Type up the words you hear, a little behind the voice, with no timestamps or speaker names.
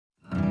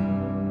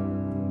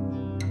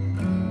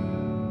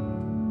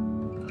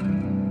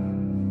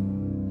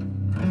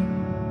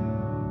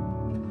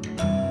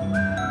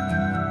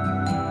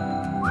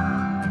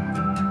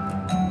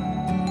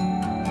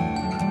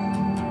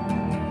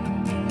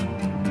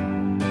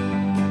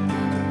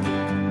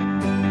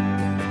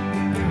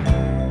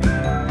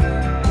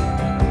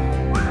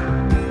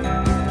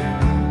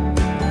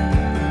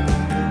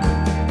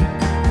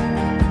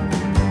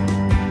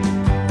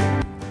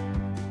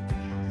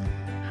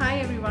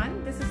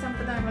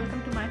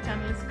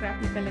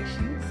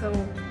collection. So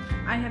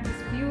I have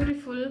this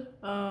beautiful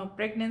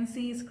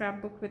pregnancy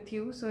scrapbook with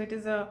you. So it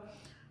is a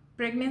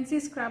pregnancy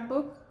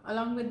scrapbook.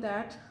 Along with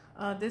that,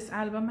 this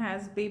album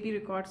has baby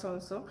records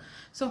also.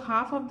 So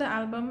half of the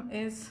album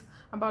is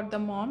about the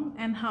mom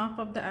and half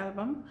of the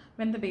album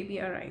when the baby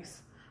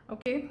arrives.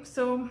 Okay,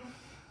 so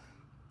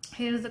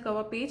here is the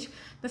cover page.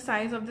 The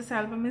size of this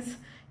album is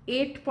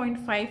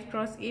 8.5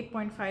 cross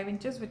 8.5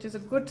 inches, which is a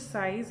good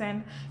size,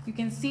 and you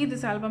can see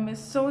this album is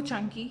so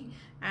chunky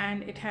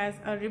and it has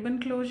a ribbon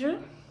closure,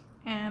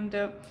 and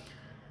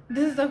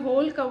this is the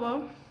whole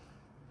cover.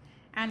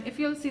 And if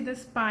you'll see the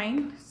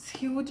spine, it's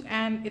huge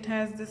and it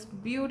has this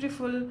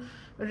beautiful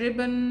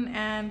ribbon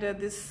and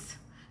this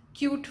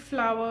cute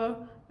flower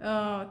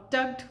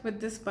tucked with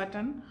this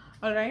button.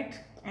 All right,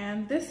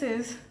 and this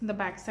is the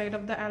back side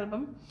of the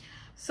album.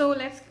 So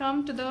let's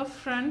come to the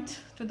front,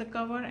 to the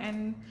cover,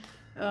 and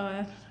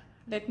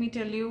let me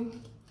tell you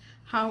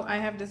how I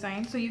have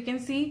designed. So you can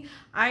see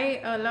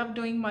I love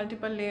doing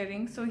multiple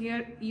layering. So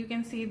here you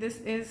can see this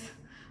is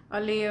a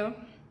layer,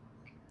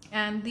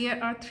 and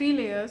there are 3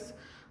 layers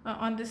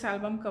on this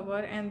album cover,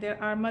 and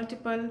there are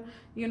multiple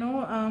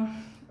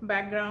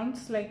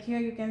backgrounds. Like here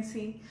you can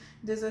see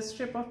there's a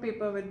strip of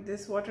paper with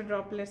this water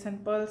droplets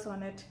and pearls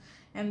on it,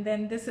 and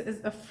then this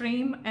is a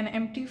frame, an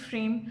empty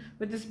frame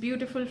with this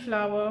beautiful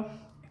flower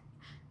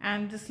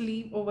and this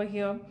leaf over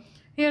here.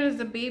 Here is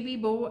the baby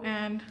bow,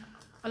 and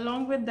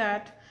along with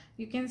that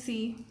you can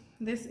see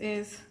this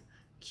is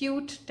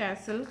cute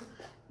tassel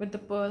with the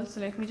pearls.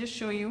 So let me just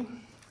show you,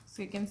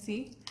 so you can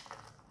see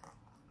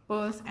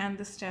pearls and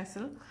this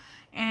tassel.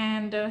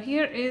 And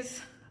here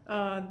is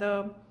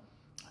the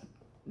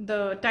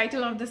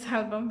title of this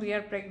album, We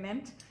Are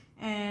Pregnant,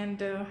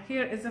 and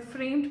here is a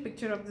framed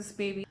picture of this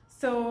baby.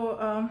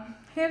 So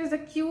here is a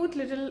cute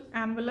little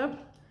envelope,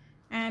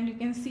 and you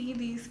can see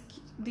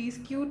these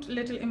cute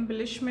little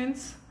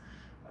embellishments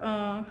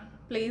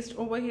placed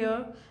over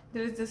here.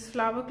 There is this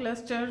flower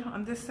cluster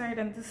on this side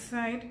and this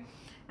side,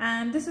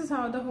 and this is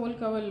how the whole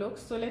cover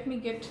looks. So let me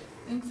get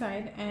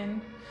inside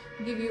and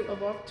give you a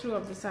walkthrough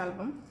of this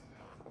album.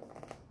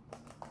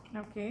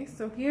 Okay,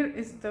 so here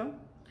is the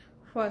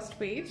first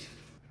page.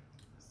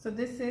 So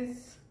this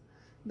is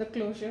the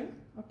closure.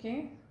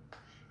 Okay,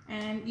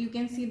 and you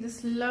can see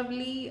this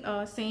lovely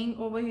saying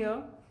over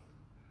here,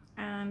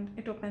 and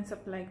it opens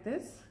up like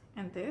this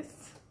and this.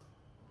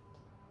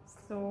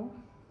 So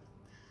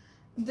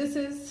this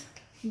is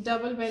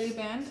double belly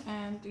band,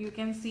 and you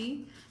can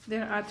see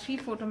there are 3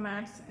 photo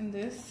mats in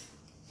this.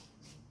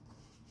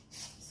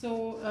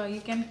 So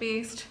you can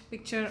paste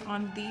picture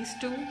on these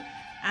 2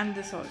 and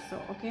this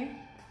also. Okay,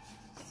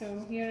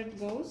 so here it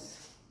goes.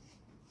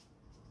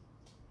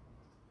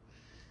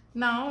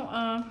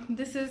 Now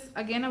this is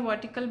again a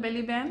vertical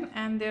belly band,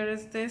 and there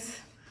is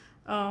this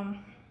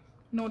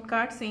note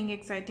card saying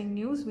exciting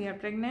news, we are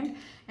pregnant,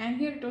 and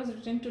here it was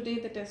written today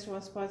the test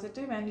was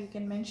positive, and you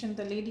can mention,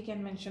 the lady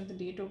can mention the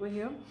date over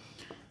here.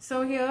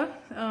 So here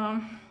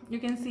you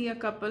can see a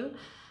couple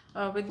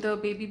with the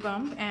baby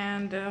bump,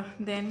 and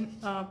then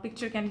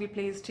picture can be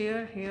placed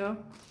here, here,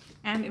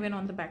 and even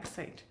on the back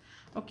side.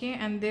 Okay,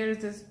 and there is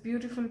this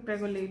beautiful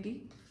preggo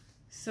lady.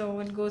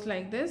 So it goes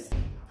like this.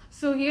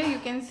 So here you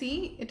can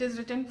see it is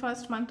written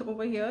first month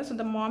over here, so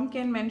the mom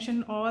can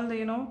mention all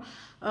the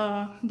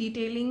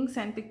detailings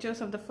and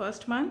pictures of the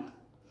first month.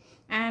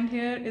 And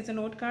here is a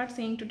note card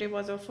saying today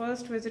was our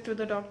first visit to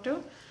the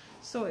doctor.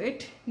 So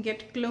it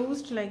get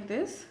closed like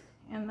this,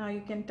 and now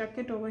you can tuck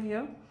it over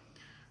here.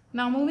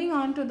 Now moving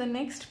on to the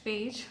next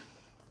page,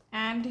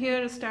 and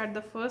here start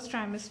the first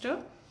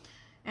trimester,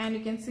 and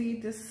you can see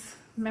this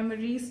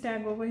memories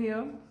tag over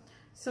here.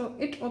 So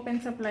it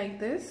opens up like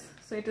this.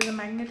 So it is a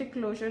magnetic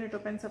closure, it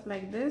opens up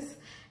like this,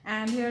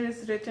 and here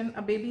is written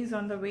a baby is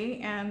on the way,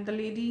 and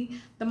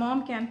the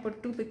mom can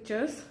put 2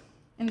 pictures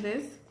in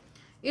this.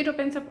 It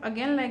opens up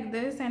again like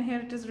this, and here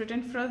it is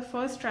written for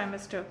first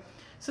trimester.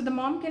 So the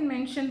mom can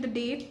mention the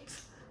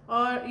dates,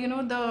 or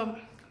the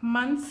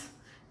months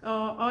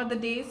or the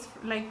days,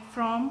 like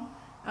from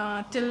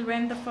till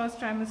when the first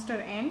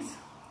trimester ends,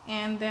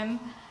 and then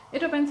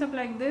it opens up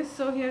like this.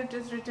 So here it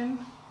is written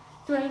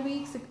 12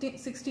 weeks,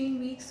 16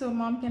 weeks, so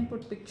mom can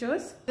put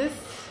pictures. This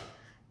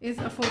is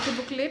a photo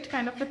booklet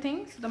kind of a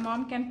thing, so the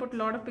mom can put a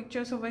lot of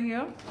pictures over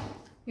here.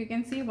 You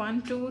can see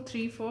 1, 2,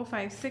 3, 4,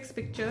 5, 6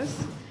 pictures,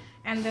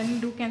 and then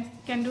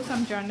can do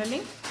some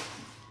journaling.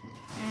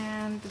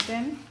 And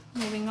then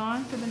moving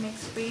on to the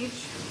next page.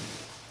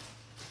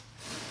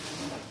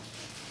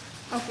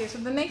 Okay, so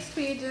the next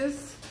page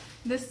is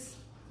this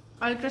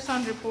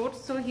ultrasound report.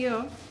 So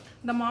here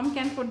the mom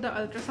can put the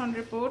ultrasound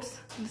reports.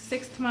 The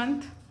 6th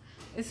month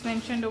is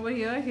mentioned over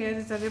here. Here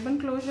is a ribbon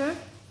closure,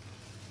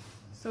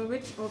 so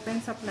which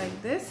opens up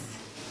like this,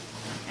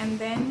 and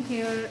then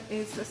here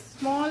is a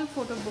small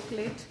photo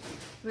booklet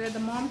where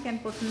the mom can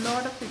put a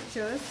lot of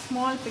pictures,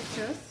 small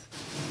pictures.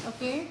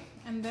 Okay,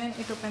 and then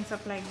it opens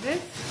up like this.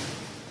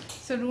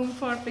 So room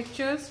for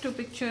pictures, 2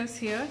 pictures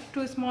here,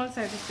 2 small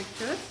size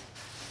pictures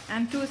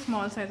and 2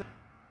 small size,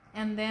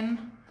 and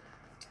then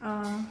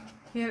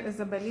here is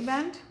the belly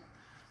band.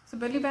 So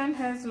belly band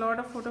has a lot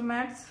of photo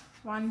mats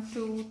 1,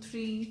 2,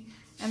 3,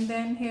 and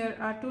then here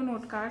are 2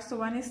 note cards. So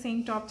one is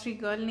saying top 3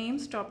 girl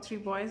names, top 3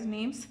 boys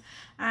names,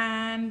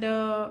 and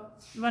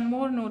one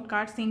more note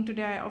card saying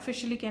today I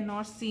officially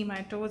cannot see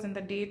my toes, and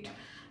the date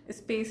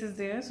space is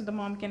there so the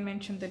mom can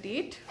mention the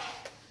date.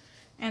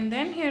 And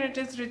then here it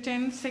is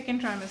written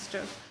second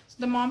trimester, so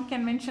the mom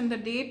can mention the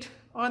date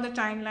or the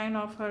timeline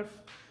of her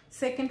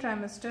second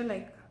trimester,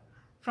 like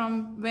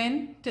from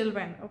when till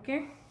when.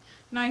 Okay,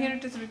 now here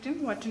it is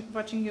written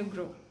watching you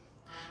grow.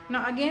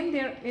 Now again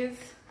there is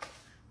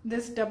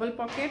this double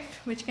pocket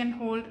which can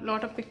hold a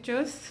lot of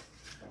pictures.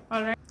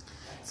 All right,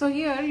 so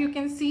here you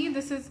can see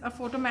this is a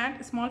photo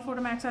mat, small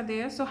photo mats are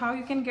there. So how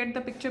you can get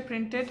the picture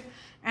printed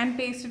and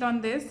pasted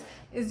on this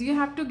is you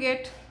have to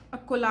get a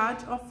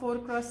collage of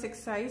 4x6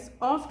 size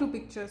of 2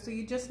 pictures. So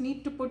you just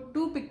need to put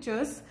 2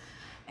 pictures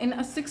in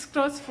a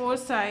 6x4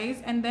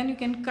 size, and then you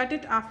can cut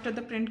it after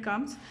the print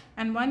comes,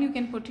 and one you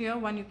can put here,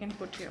 one you can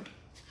put here.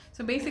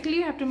 So basically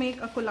you have to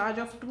make a collage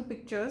of 2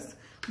 pictures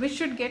which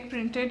should get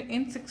printed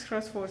in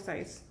 6x4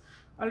 size.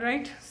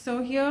 Alright,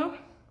 so here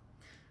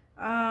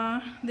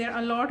there are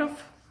a lot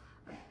of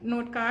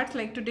note cards,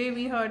 like today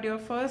we heard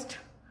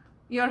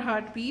your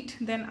heartbeat,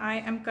 then I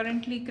am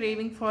currently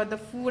craving for the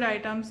food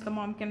items, the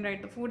mom can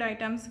write the food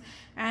items,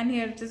 and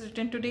here it is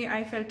written today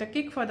I felt a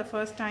kick for the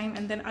first time,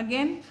 and then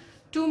again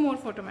 2 more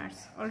photo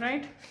mats.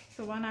 Alright,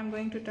 so one I'm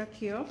going to tuck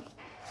here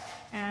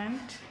and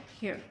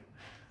here.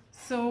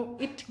 So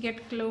it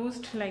get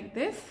closed like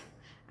this,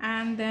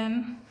 and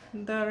then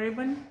the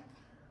ribbon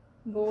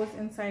goes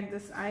inside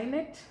this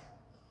eyelet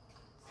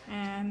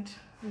and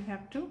we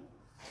have to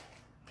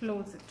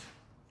close it.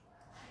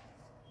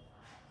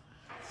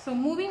 So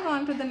moving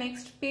on to the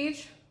next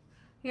page,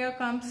 here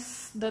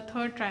comes the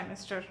third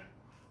trimester.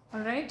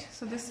 Alright,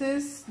 so this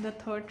is the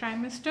third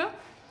trimester,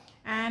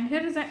 and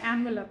here is an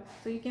envelope.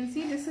 So you can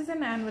see this is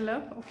an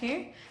envelope,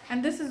 okay,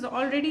 and this is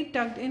already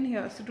tucked in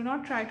here, so do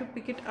not try to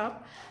pick it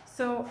up.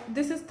 So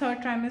this is third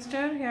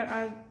trimester. Here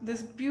are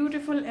this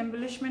beautiful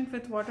embellishment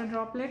with water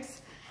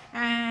droplets,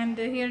 and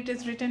here it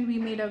is written we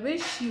made a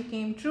wish, you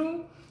came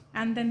true.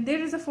 And then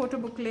there is a photo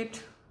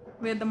booklet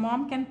where the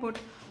mom can put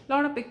a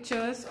lot of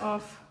pictures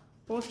of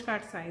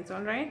postcard size.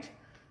 All right,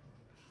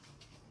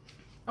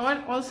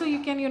 or also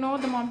you can,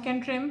 the mom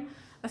can trim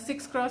a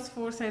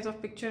 6x4 size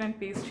of picture and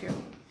paste here.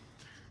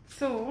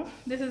 So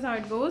this is how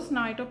it goes.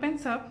 Now it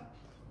opens up,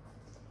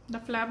 the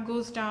flap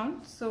goes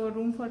down, so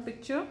room for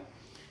picture.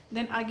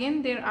 Then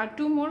again there are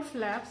 2 more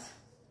flaps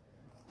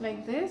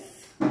like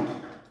this.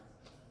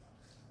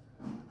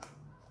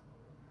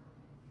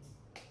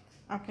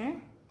 Okay,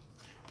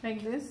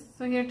 like this.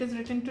 So here it is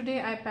written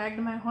today I packed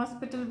my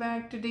hospital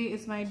bag, today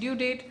is my due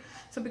date.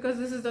 So because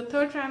this is the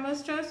third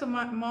trimester, so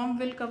my mom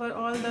will cover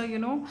all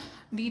the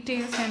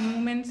details and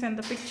movements and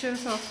the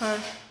pictures of her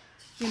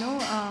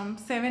 7th,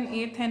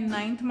 8th and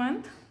 9th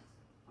month.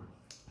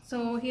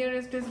 So here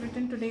it is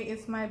written today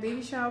is my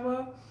baby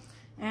shower,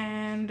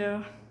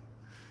 and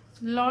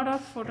lot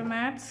of photo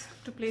mats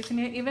to place in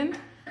here. Even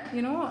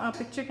a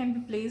picture can be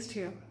placed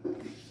here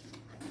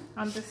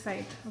on this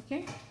side.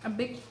 Okay, a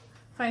big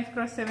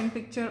 5x7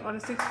 picture or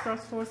a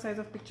 6x4 size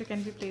of picture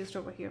can be placed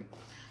over here.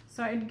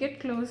 So it get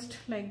closed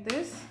like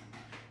this,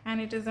 and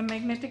it is a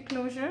magnetic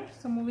closure.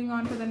 So moving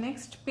on to the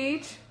next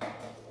page.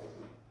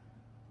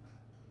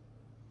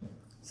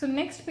 So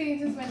next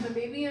page is when the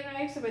baby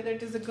arrives. So whether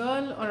it is a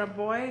girl or a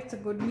boy, it's a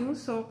good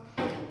news. So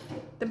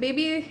the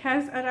baby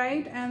has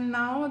arrived, and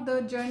now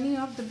the journey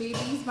of the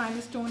baby's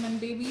milestone and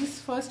baby's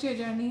first year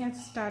journey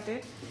has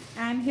started.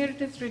 And here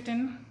it is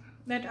written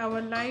that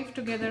our life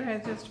together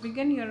has just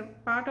begun. You're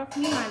part of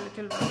me, my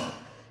little one.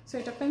 So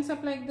it opens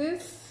up like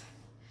this,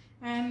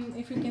 and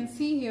if you can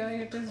see here,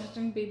 it is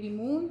written baby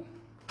moon,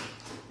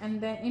 and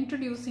then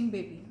introducing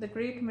baby, the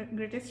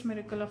greatest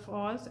miracle of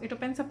all. So it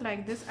opens up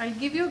like this. I'll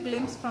give you a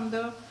glimpse from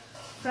the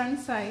front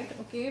side.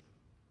 Okay,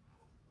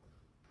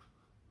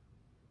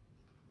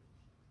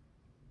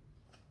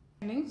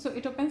 so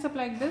it opens up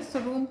like this. So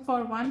room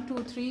for 1,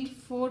 2, 3,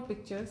 4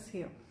 pictures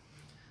here.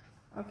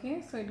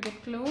 Okay, so it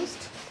get closed.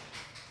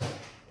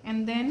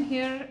 And then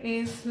here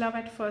is love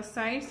at first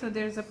sight. So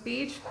there's a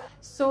page.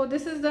 So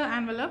this is the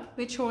envelope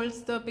which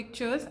holds the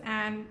pictures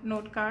and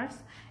note cards,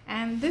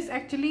 and this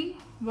actually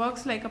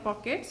works like a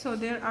pocket. So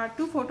there are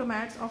 2 photo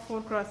mats of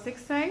 4x6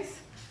 size,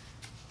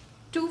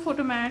 2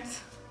 photo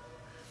mats,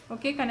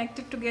 okay,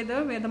 connected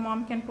together, where the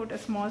mom can put a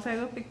small size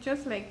of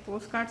pictures like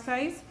postcard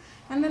size,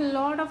 and then a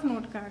lot of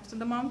note cards. So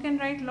the mom can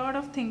write a lot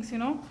of things,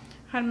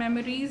 her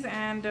memories,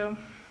 and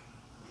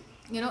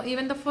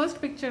even the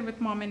first picture with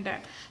mom and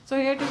dad. So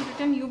here it is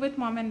written you with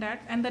mom and dad,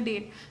 and the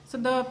date. So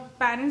the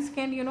parents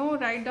can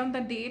write down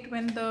the date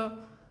when the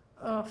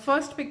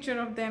first picture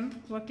of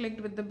them were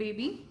clicked with the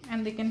baby,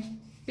 and they can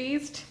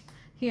paste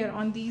here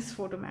on these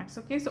photo mats.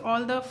 Okay, so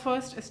all the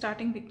first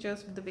starting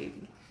pictures with the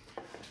baby.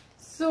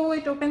 So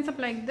it opens up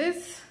like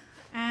this,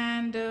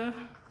 and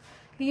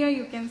here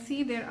you can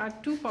see there are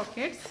 2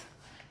 pockets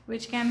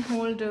which can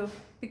hold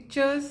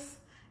pictures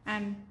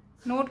and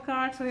note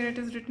cards. So here it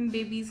is written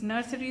baby's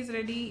nursery is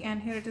ready,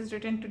 and here it is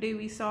written today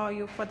we saw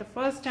you for the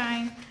first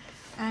time.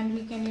 and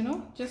we can, you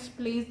know, just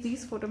place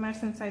these photo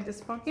mats inside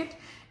this pocket.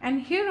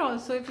 And here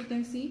also, if you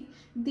can see,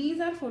 these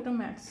are photo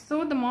mats,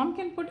 so the mom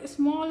can put a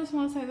small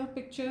size of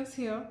pictures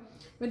here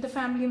with the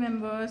family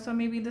members, or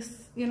maybe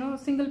this, you know,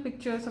 single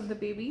pictures of the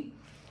baby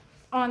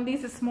on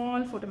these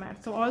small photo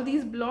mats. So all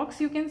these blocks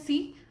you can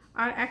see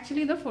are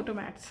actually the photo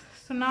mats.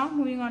 So now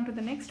moving on to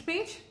the next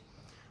page.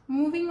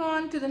 Moving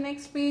on to the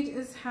next page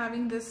is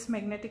having this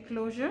magnetic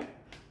closure,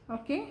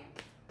 okay,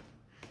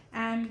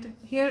 and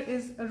here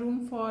is a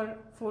room for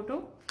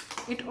photo.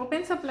 It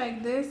opens up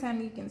like this,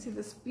 and you can see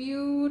this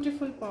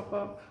beautiful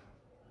pop-up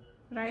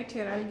right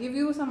here. I'll give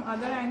you some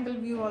other angle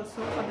view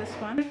also for this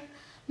one.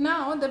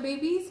 Now the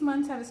baby's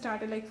months have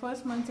started, like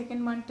first month,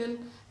 second month, till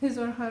his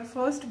or her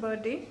first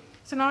birthday.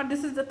 So now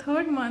this is the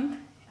third month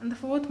and the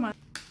fourth month.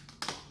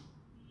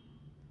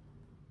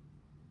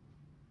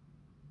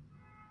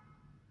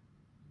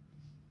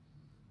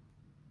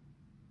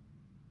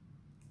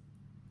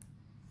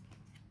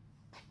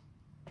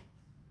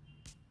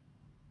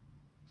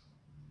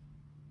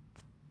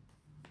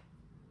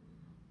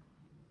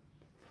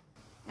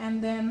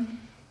 And then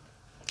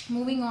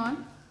moving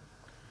on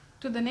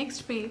to the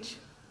next page.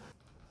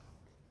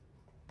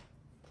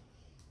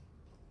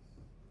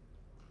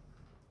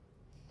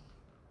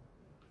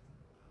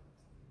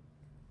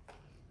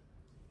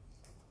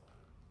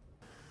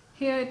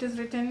 Here it is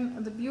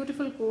written the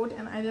beautiful quote,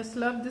 and I just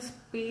love this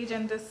page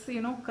and this,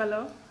 you know,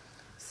 color.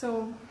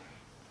 So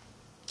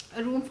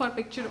a room for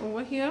picture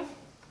over here,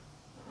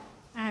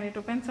 and it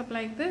opens up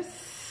like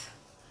this,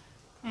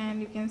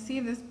 and you can see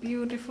this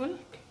beautiful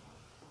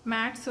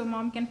mat, so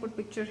mom can put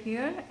picture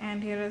here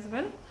and here as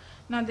well.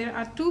 Now there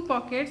are two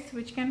pockets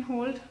which can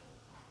hold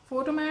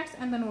photo mats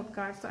and the note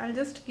card. So I'll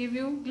just give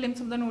you a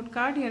glimpse of the note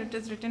card. Here it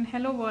is written,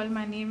 hello world,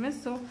 my name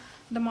is, so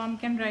the mom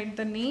can write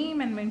the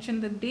name and mention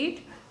the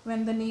date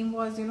when the name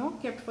was, you know,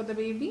 kept for the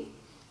baby.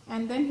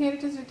 And then here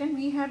it is written,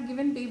 we have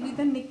given baby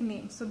the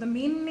nickname, so the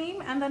main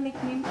name and the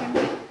nickname can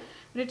be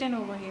written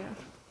over here.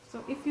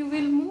 So if you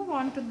will move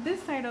on to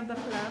this side of the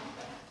flap,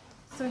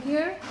 so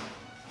here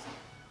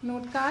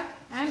note card,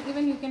 and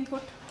even you can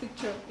put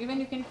picture,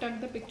 even you can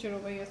tuck the picture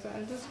over here. So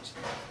I'll just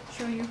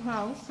show you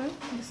how. So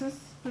this is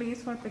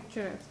place for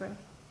picture as well.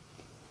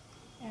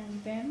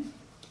 And then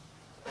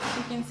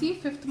you can see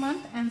 5th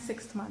month and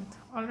 6th month.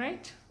 All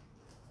right,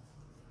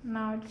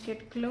 now it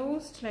get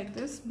closed like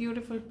this,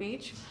 beautiful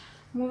page.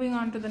 Moving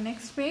on to the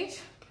next page.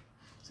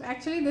 So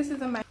actually this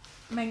is a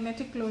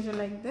magnetic closure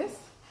like this,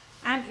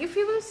 and if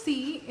you will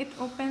see, it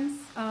opens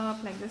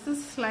up like this. This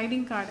is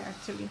sliding card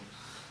actually.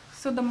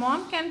 So the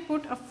mom can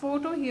put a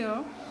photo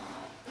here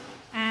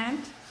and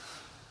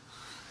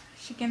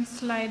she can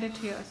slide it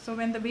here. So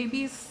when the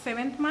baby is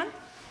 7th month,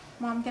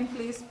 mom can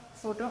place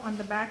photo on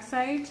the back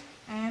side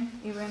and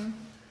even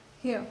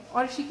here,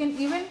 or she can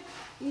even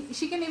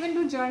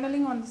do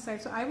journaling on this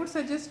side. So I would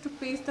suggest to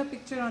paste the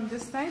picture on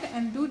this side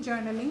and do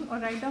journaling or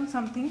write down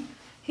something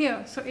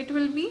here. So it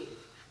will be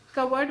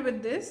covered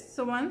with this.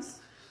 So once,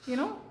 you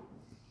know,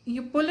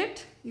 you pull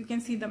it, you can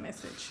see the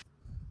message.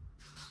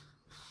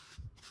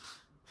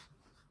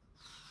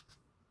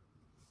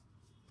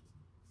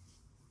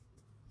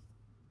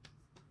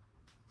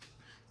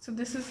 So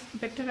this is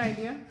better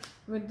idea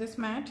with this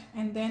mat,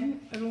 and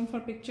then a room for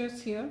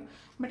pictures here,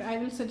 but I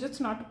will suggest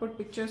not to put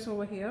pictures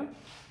over here.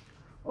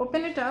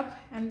 Open it up,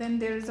 and then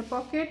there is a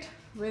pocket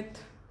with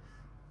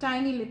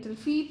tiny little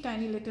feet,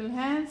 tiny little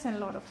hands, and a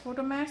lot of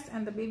photo mats,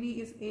 and the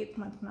baby is 8th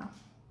month now.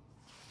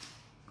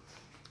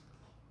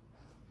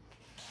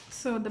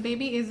 So the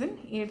baby is in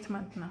 8th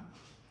month now.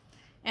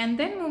 And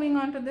then moving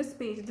on to this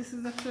page, this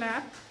is a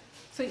flap,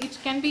 so it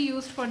can be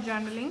used for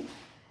journaling.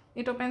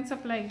 It opens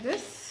up like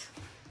this.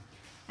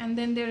 And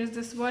then there is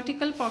this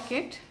vertical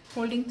pocket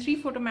holding 3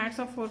 photo mats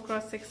of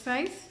 4x6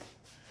 size.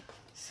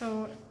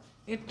 So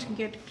it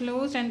get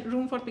closed, and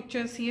room for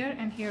pictures here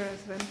and here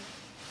as well.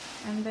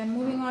 And then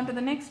moving on to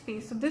the next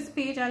page. So this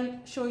page I'll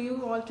show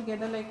you all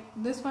together, like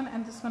this one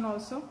and this one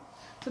also.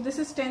 So this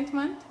is 10th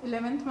month,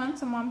 11th month.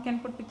 So mom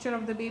can put picture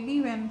of the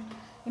baby when,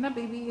 you know,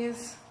 baby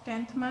is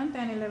 10th month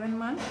and 11th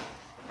month.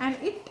 And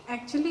it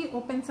actually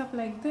opens up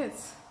like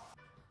this.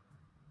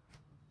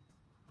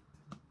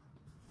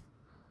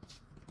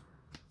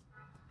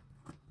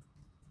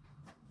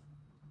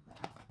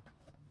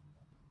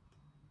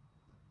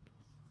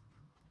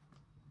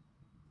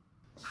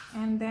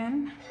 And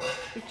then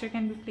picture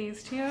can be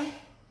placed here,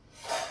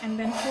 and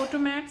then photo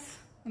mats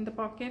in the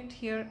pocket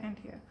here and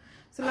here.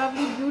 So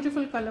lovely,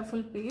 beautiful,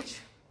 colorful page.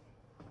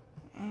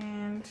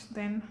 And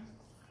then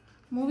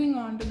moving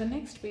on to the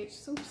next page.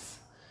 So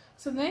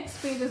the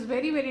next page is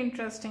very, very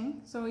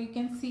interesting. So you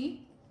can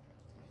see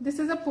this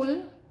is a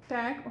pull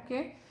tag,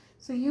 okay,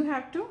 so you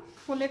have to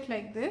pull it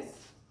like this.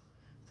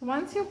 So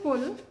once you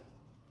pull,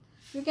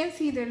 you can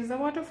see there is a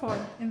waterfall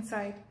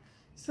inside.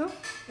 So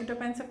it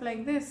opens up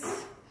like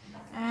this,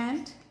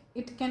 and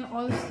it can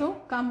also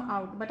come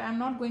out, but I'm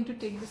not going to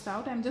take this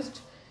out, I'm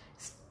just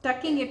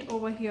tucking it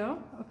over here,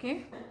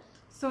 okay.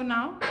 So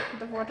now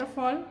the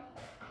waterfall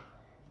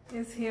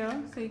is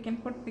here, so you can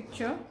put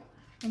picture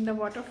in the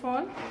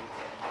waterfall.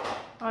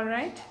 All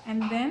right,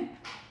 and then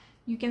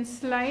you can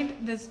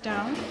slide this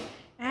down,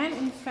 and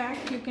in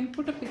fact you can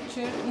put a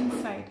picture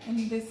inside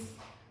in this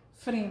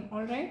frame.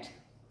 All right,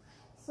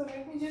 so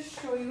let me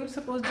just show you.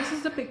 Suppose this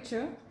is the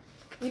picture,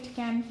 it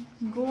can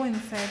go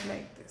inside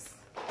like this.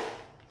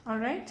 All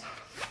right,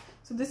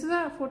 so this is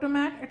a photo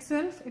mat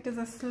itself. It is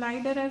a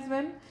slider as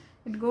well.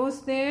 It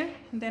goes there,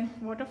 then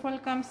waterfall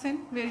comes in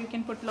where you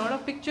can put a lot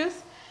of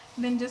pictures,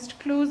 then just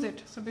close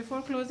it. So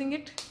before closing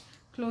it,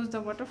 close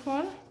the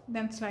waterfall,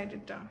 then slide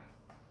it down.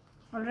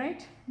 All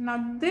right,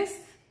 now this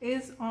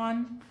is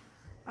on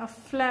a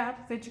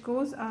flap which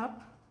goes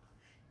up,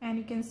 and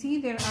you can see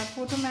there are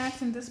photo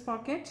mats in this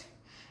pocket,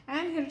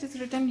 and here it is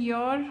written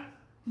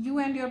you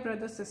and your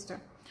brother,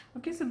 sister.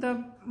 Okay, so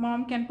the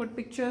mom can put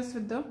pictures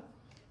with the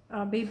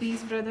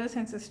babies, brothers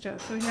and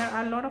sisters. So here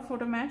are a lot of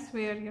photo mats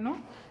where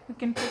you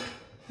can put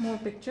more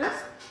pictures.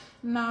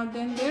 Now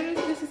then there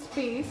is this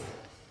space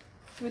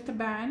with a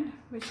band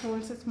which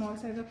holds a small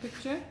size of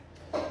picture.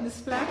 This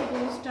flap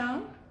goes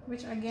down,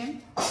 which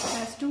again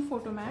has 2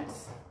 photo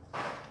mats.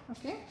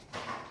 Okay,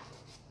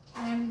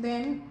 and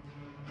then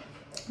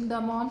the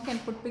mom can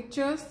put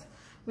pictures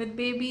with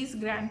babies,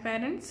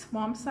 grandparents,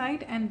 mom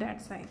side and dad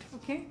side.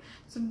 Okay,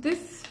 so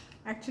this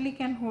actually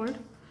can hold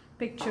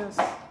pictures.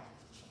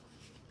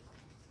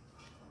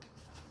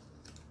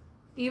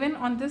 Even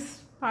on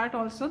this part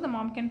also the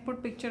mom can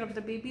put picture of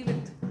the baby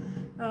with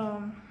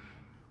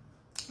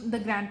the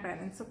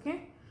grandparents.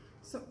 Okay,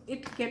 so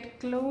it get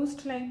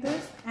closed like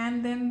this,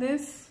 and then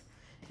this,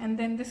 and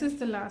then this is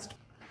the last.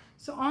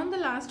 So on the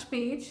last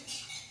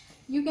page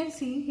you can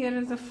see here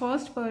is the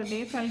first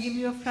birthday. So I'll give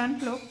you a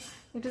front look.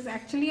 It is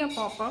actually a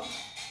pop-up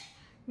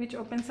which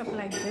opens up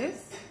like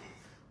this.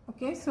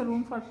 Okay, so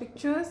room for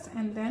pictures,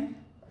 and then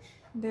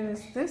there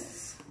is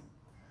this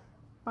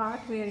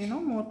part where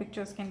more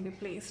pictures can be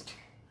placed.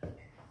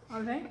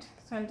 All right,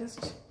 so I'll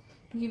just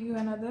give you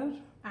another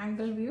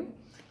angle view.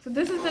 So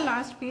this is the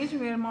last page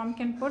where mom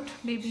can put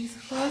baby's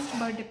first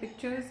birthday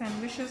pictures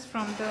and wishes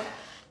from the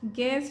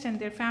guests and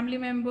their family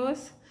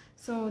members.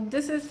 So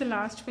this is the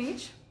last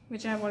page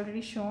which I have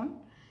already shown,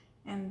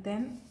 and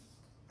then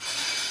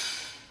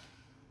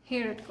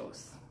here it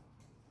goes.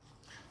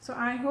 So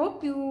I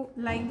hope you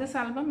like this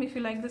album. If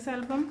you like this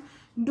album,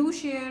 do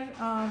share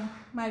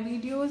my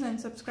videos and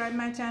subscribe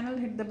my channel.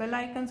 Hit the bell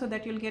icon so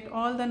that you'll get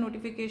all the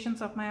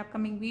notifications of my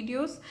upcoming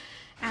videos.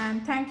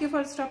 And thank you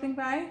for stopping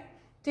by.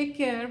 Take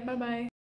care. Bye bye.